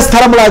పాడైన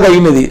స్థలంలాగా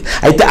అయినది.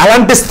 అయితే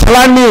అలాంటి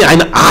స్థలాన్ని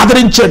ఆయన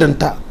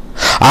ఆదరించాడంట.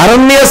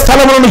 అరణ్య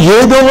స్థలములను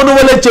ఏదోను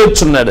వలె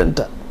చేర్చున్నాడంట,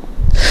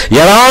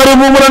 ఎడారి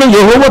భూములను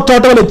యెహోవా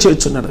తోట వలె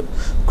చేర్చున్నాడు.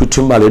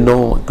 కుటుంబాలు, ఎన్నో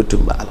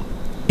కుటుంబాలు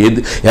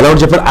ఎలా ఉంటే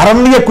చెప్పారు,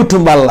 అరణ్య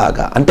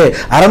కుటుంబాలలాగా. అంటే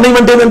అరణ్యం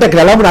అంటే ఏంటంటే అక్కడ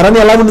ఎలా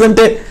అరణ్యం ఎలా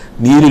ఉంటుందంటే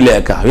నీరు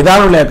లేక,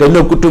 విధానం లేక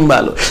ఎన్నో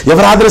కుటుంబాలు.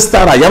 ఎవరు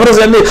ఆదరిస్తారా? ఎవరు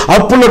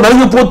అప్పుల్లో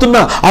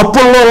నలిగిపోతున్నా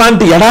అప్పుల్లో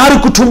లాంటి ఎడారి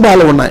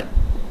కుటుంబాలు ఉన్నాయి.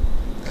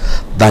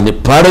 దాన్ని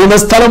పాడైన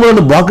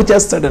స్థలములను బాగు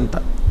చేస్తాడంట,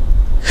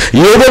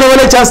 ఏదైనా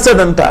వలె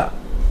చేస్తాడంట.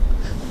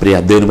 ప్రియ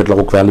దేవుని బిడ్డలు,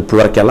 ఒకవేళ ఇప్పటి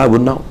వరకు ఎలా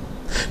ఉన్నావు?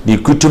 నీ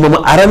కుటుంబం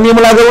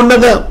అరణ్యములాగా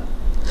ఉన్నదా?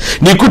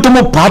 నీ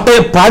కుటుంబం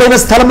పాడైన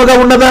స్థలముగా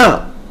ఉన్నదా?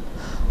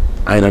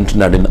 ఆయన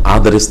అంటున్నాడు, నేను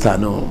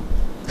ఆదరిస్తాను.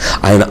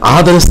 ఆయన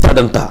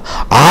ఆదరిస్తాడంట.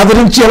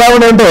 ఆదరించి ఎలా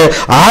ఉన్నాడంటే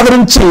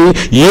ఆదరించి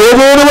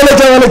ఏదైనా వలె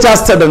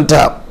చేస్తాడంట.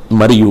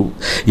 మరియు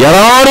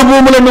ఎడారి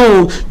భూములను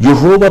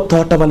యెహోవా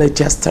తోట వలె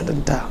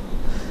చేస్తాడంట.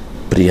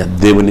 ప్రియ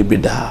దేవుని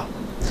బిడ్డ,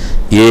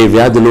 ఏ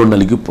వ్యాధిలో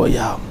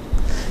నలిగిపోయా,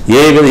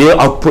 ఏ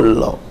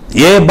అప్పుల్లో,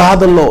 ఏ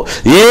బాధల్లో,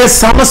 ఏ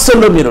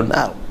సమస్యల్లో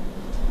మీరున్నారు.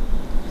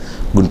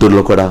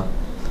 గుంటూరులో కూడా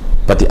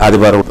ప్రతి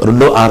ఆదివారం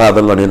 2వ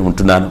ఆరాధనలో నేను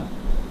ఉంటున్నాను.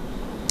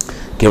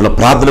 కేవలం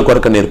ప్రార్థన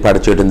కొరకు ఏర్పాటు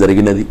చేయడం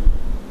జరిగినది.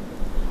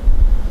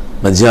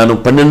 మధ్యాహ్నం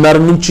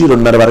 12:30 నుంచి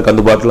 2:30 వరకు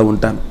అందుబాటులో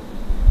ఉంటాను.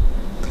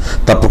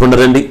 తప్పకుండా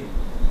రండి.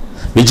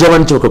 విజయవాడ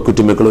నుంచి ఒక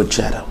కుటుంబీకులు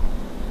వచ్చారు.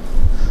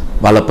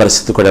 వాళ్ళ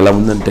పరిస్థితి కూడా ఎలా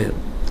ఉందంటే,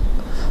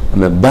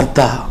 ఆమె భర్త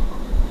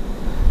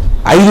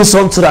 5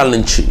 సంవత్సరాల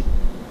నుంచి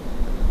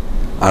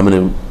ఆమెను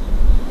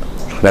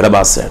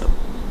వెడబాసాడు.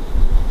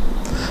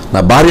 నా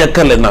భార్య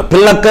అక్కర్లేదు, నా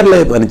పిల్ల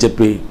అక్కర్లేదు అని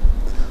చెప్పి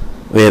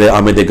వేరే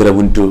ఆమె దగ్గర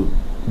ఉంటూ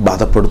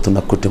బాధపడుతున్న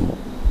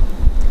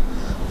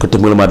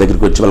కుటుంబాలు మా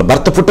దగ్గరికి వచ్చి వాళ్ళ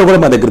భర్త పుట్ట కూడా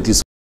మా దగ్గర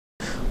తీసుకు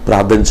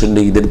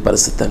ప్రార్థించండి. ఇదే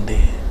పరిస్థితి అండి,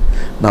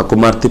 నా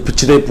కుమార్తె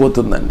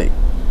పిచ్చిరైపోతుందండి,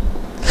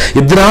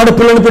 2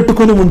 ఆడపిల్లలు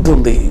పెట్టుకొని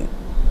ఉంటుంది,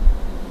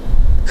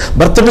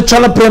 భర్తకు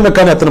చాలా ప్రేమ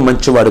కానీ అతను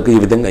మంచివాడుకు ఈ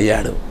విధంగా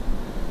అయ్యాడు,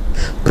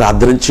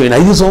 ప్రార్థన చేయండి.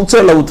 5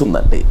 సంవత్సరాలు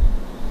అవుతుందండి,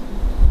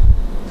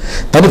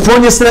 తను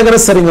ఫోన్ చేసినా కానీ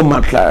సరిగ్గా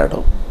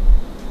మాట్లాడడం.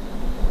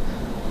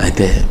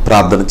 అయితే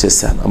ప్రార్థన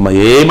చేశాను, అమ్మ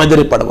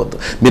ఏమదిరి పడవద్దు,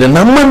 మీరు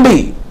నమ్మండి,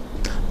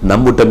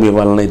 నమ్ముట మీ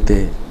వలనైతే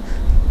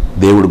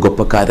దేవుడు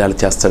గొప్ప కార్యాలు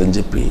చేస్తాడని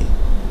చెప్పి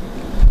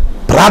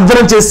ప్రార్థన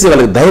చేసి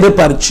వాళ్ళకి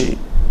ధైర్యపరిచి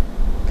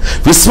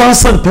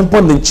విశ్వాసాన్ని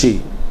పెంపొందించి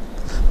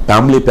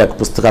ఫ్యామిలీ ప్యాక్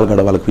పుస్తకాలు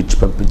కూడా వాళ్ళకి ఇచ్చి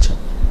పంపించాం.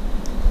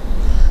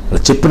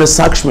 వాళ్ళు చెప్పిన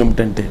సాక్ష్యం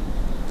ఏమిటంటే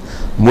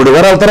 3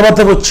 వారాల తర్వాత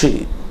వచ్చి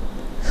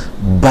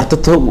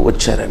భర్తతో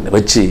వచ్చారండి.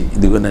 వచ్చి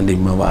ఇదిగోనండి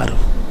మా వారు,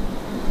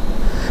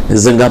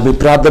 నిజంగా మీ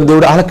ప్రార్థన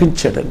దేవుడు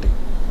ఆలకించాడండి.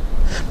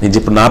 నేను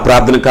చెప్పి నా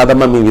ప్రార్థన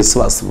కాదమ్మా మీ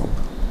విశ్వాసము,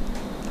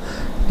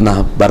 నా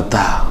భర్త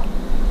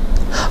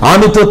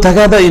ఆమెతో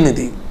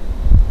తగాదైనది,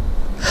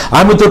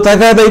 ఆమెతో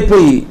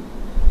తగాదైపోయి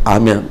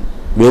ఆమె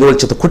వేరే వాళ్ళ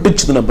చేత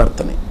కొట్టించింది నా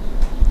భర్తని.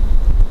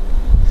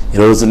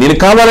 ఈరోజు నేను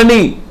కావాలని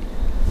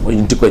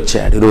ఇంటికి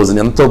వచ్చాడు, ఈరోజు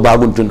ఎంతో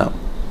బాగుంటున్నాం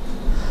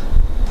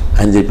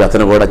అని చెప్పి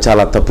అతను కూడా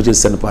చాలా తప్పు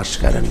చేశాను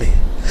పాస్టర్ గారండి,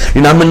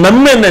 నేను ఆమె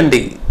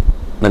నమ్మానండి,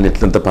 నన్ను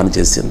ఎట్లంత పని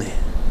చేసింది.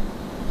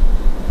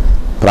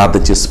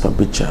 ప్రార్థన చేసి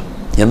పంపించాను,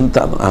 ఎంత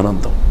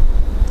ఆనందం.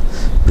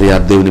 ప్రియా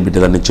దేవుని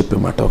బిడ్డలని చెప్పే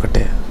మాట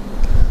ఒకటే,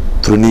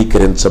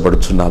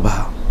 తృణీకరించబడుచున్నావా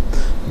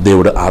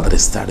దేవుడు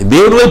ఆదరిస్తాడు.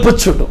 దేవుడి వైపు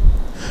చూడు.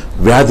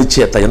 వ్యాధి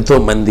చేత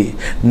ఎంతోమంది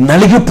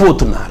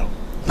నలిగిపోతున్నారు.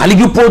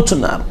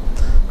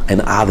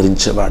 ఆయన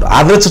ఆదరించేవాడు.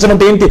 ఆదరించడం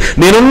అంటే ఏంటి?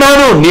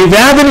 నేనున్నాను, నీ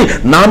వ్యాధిని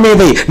నా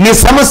మీదై, నీ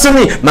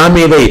సమస్యని నా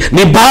మీదై,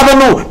 నీ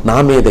బాధను నా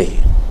మీదై.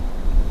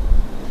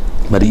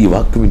 మరి ఈ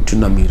వాక్యం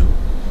వింటున్నా మీరు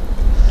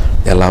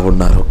ఎలా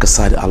ఉన్నారో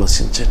ఒక్కసారి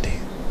ఆలోచించండి.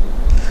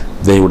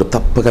 దేవుడు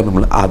తప్పగా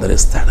మిమ్మల్ని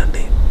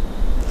ఆదరిస్తాడండి,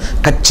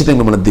 ఖచ్చితంగా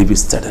మిమ్మల్ని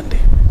దీవిస్తాడండి.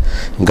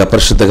 ఇంకా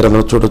పరిశుద్ధ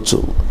గ్రంథంలో చూడొచ్చు,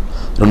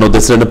 2వ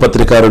దశలోని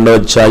పత్రిక 2వ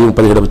అధ్యాయం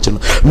 17వ వచనం,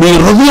 మీ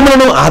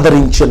హృదయములను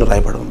ఆదరించి అని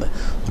రాయబడి ఉంది.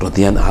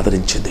 హృదయాన్ని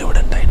ఆదరించే దేవుడు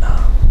అండి ఆయన.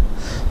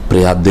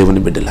 ప్రియా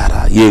దేవుని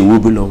బిడ్డలారా, ఏ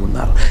ఊబిలో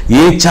ఉన్నారు,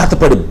 ఏ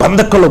చేతపడి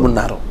బంధకంలో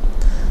ఉన్నారు,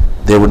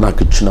 దేవుడు నాకు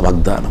ఇచ్చిన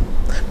వాగ్దానం,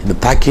 నేను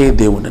తాకే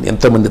దేవుడు అని.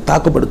 ఎంతోమంది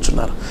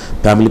తాకబడుచున్నారు.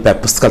 ఫ్యామిలీ ప్యాక్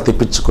పుస్తకాలు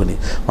తెప్పించుకొని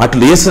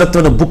వాటిలో యేసురత్వం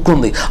అనే బుక్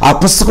ఉంది, ఆ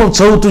పుస్తకం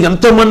చదువుతూ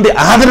ఎంతోమంది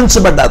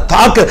ఆదరించబడ్డారు,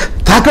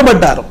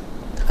 తాకబడ్డారు.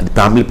 అది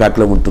ఫ్యామిలీ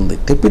ప్యాక్లో ఉంటుంది,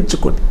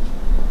 తెప్పించుకోండి.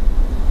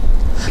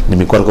 నేను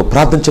మీ కొరకు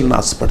ప్రార్థించాలని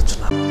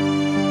ఆశపడుచున్నాను.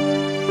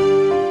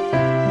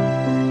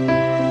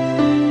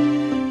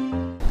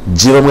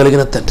 జీవం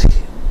కలిగిన తండ్రి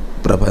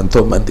ప్రభా,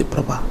 ఎంతోమంది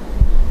ప్రభా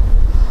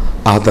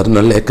ఆదరణ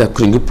లేక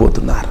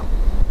కృంగిపోతున్నారు.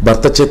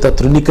 భర్త చేత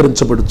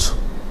తృణీకరించబడచ్చు,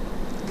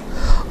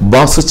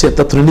 బాసు చేత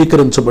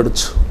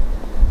తృణీకరించబడచ్చు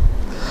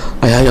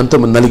అయ్యా.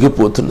 ఎంతోమంది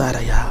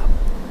నలిగిపోతున్నారయ్యా,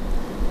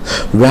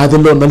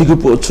 వ్యాధుల్లో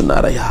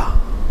నలిగిపోతున్నారయ్యా,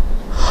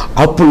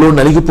 అప్పులో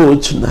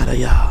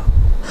నలిగిపోవచ్చున్నారయ్యా.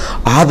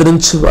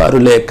 ఆదరించేవారు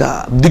లేక,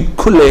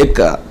 దిక్కు లేక,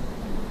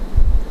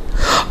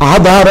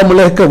 ఆధారం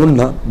లేక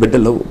ఉన్న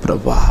బిడ్డలు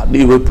ప్రభా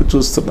నీ వైపు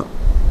చూస్తున్నాం.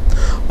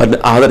 వారిని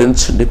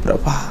ఆదరించండి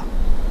ప్రభా,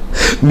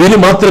 మీరు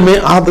మాత్రమే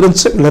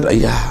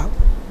ఆదరించగలరయ్యా,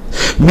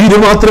 మీరు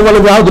మాత్రం వాళ్ళ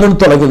వ్యాధులను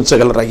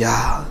తొలగించగలరయ్యా.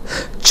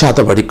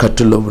 చేతబడి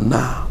కట్టుల్లో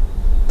ఉన్నా,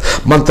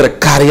 మంత్ర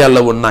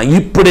కార్యాల్లో ఉన్నా,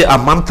 ఇప్పుడే ఆ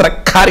మంత్ర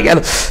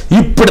కార్యాలు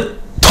ఇప్పుడు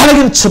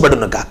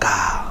తొలగించబడును గాక.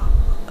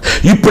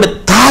 ఇప్పుడు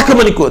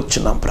తాకమని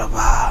కోరుచున్నాం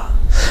ప్రభా,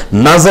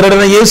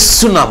 నజరేయుడైన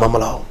యేసు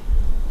నామములో.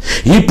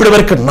 ఇప్పటి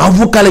వరకు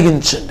నవ్వు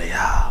కలిగించండి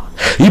అయ్యా,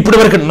 ఇప్పటి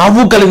వరకు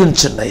నవ్వు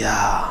కలిగించండి అయ్యా.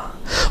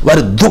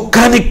 వారి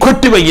దుఃఖాన్ని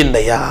కొట్టివేయండి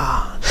అయ్యా,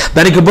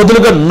 దానికి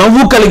బదులుగా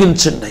నవ్వు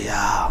కలిగించండి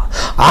అయ్యా,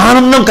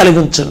 ఆనందం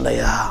కలిగించండి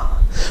అయ్యా.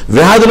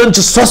 వ్యాధుల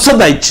నుంచి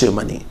స్వస్థత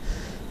ఇచ్చేయమని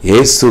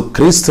యేసు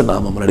క్రీస్తు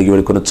నామములో అడిగి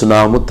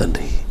వేడుకొనుచున్నాము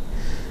తండ్రి,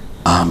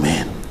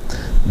 ఆమేన్.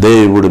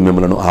 దేవుడు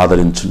మిమ్మల్ని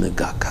ఆదరించును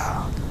గాక.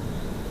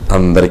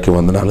 అందరికీ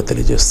వందనాలు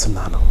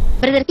తెలియజేస్తున్నాను.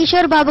 బ్రదర్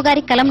కిషోర్ బాబు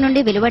గారి కలం నుండి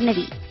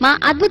వెలువడినవి మా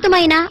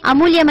అద్భుతమైన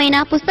అమూల్యమైన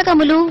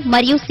పుస్తకములు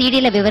మరియు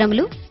సీడీల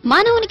వివరములు.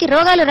 మానవునికి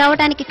రోగాలు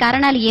రావటానికి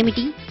కారణాలు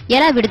ఏమిటి,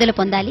 ఎలా విడుదల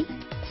పొందాలి,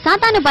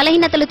 సాతాను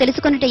బలహీనతలు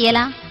తెలుసుకొనుట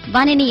ఎలా,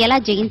 వానిని ఎలా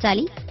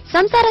జయించాలి,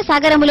 సంసార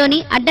సాగరములోని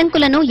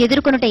అడ్డంకులను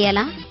ఎదుర్కొనుట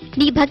ఎలా,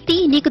 నీ భక్తి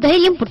నీకు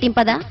ధైర్యం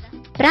పుట్టింపదా,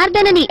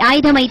 ప్రార్థన నీ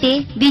ఆయుధమైతే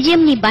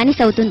విజయం నీ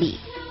బానిసవుతుంది.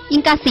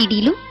 ఇంకా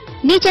సీడీలు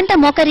నీ చెంత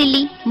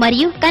మోకరిల్లి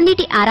మరియు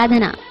కన్నీటి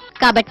ఆరాధన.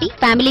 కాబట్టి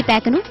ఫ్యామిలీ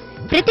ప్యాక్ను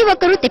ప్రతి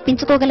ఒక్కరూ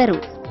తెప్పించుకోగలరు.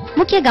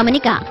 ముఖ్య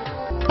గమనిక,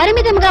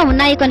 పరిమితంగా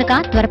ఉన్నాయి కనుక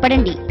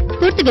త్వరపడండి.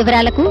 పూర్తి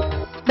వివరాలకు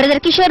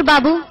బ్రదర్ కిషోర్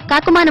బాబు,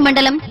 కాకుమాను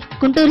మండలం,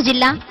 గుంటూరు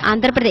జిల్లా,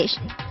 ఆంధ్రప్రదేశ్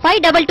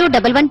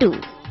 522112.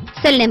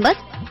 Cell number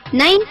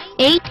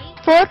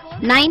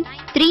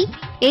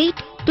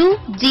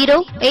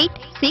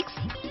 9840938286.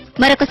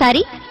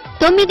 మరొకసారి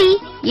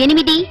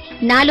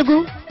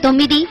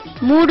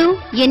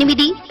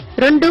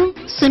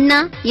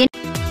 9849383208.